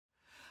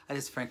Hi,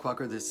 this is Frank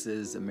Walker. This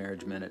is a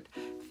Marriage Minute.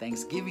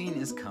 Thanksgiving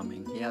is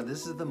coming. Yeah,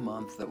 this is the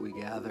month that we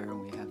gather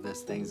and we have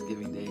this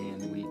Thanksgiving Day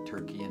and we eat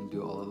turkey and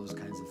do all of those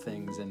kinds of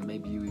things. And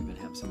maybe you even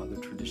have some other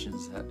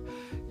traditions that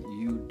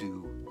you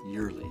do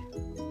yearly.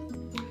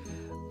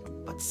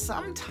 But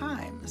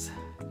sometimes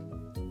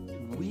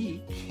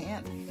we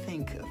can't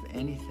think of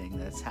anything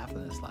that's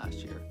happened this last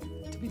year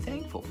to be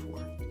thankful for.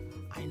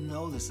 I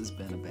know this has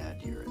been a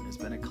bad year and there's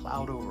been a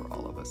cloud over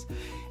all of us.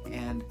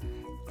 And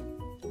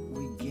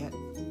we get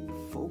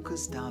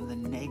focused on the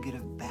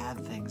negative, bad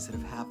things that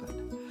have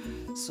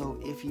happened. So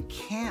if you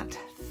can't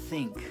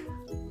think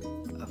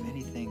of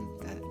anything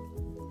that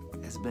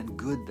has been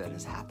good that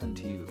has happened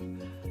to you,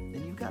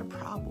 then you've got a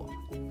problem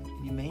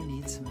and you may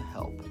need some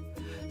help.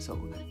 So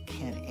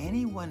can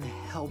anyone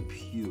help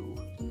you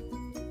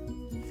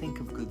think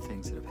of good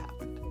things that have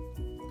happened?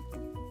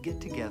 Get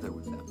together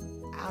with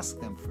them. Ask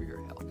them for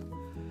your help.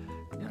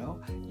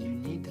 You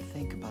need to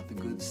think about the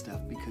good stuff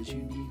because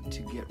you need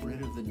to get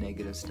rid of the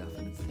negative stuff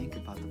and think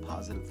about the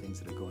positive things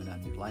that are going on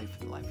in your life,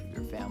 in the life of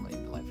your family,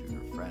 in the life of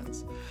your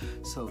friends.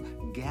 So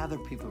gather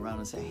people around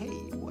and say, hey,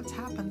 what's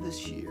happened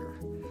this year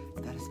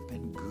that has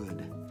been good?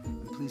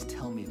 And please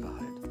tell me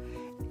about it.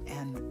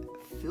 And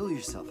fill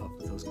yourself up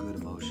with those good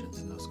emotions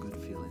and those good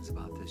feelings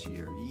about this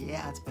year.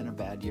 Yeah, it's been a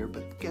bad year,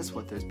 but guess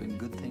what? There's been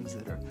good things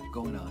that are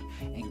going on.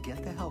 And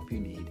get the help you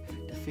need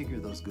to figure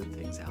those good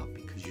things out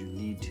because you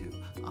need to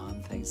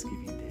on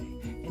Thanksgiving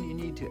Day. And you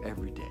need to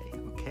every day,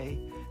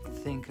 okay?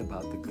 Think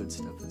about the good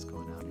stuff that's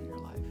going on in your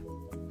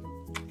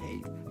life.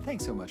 Hey,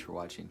 thanks so much for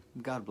watching.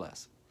 God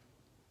bless.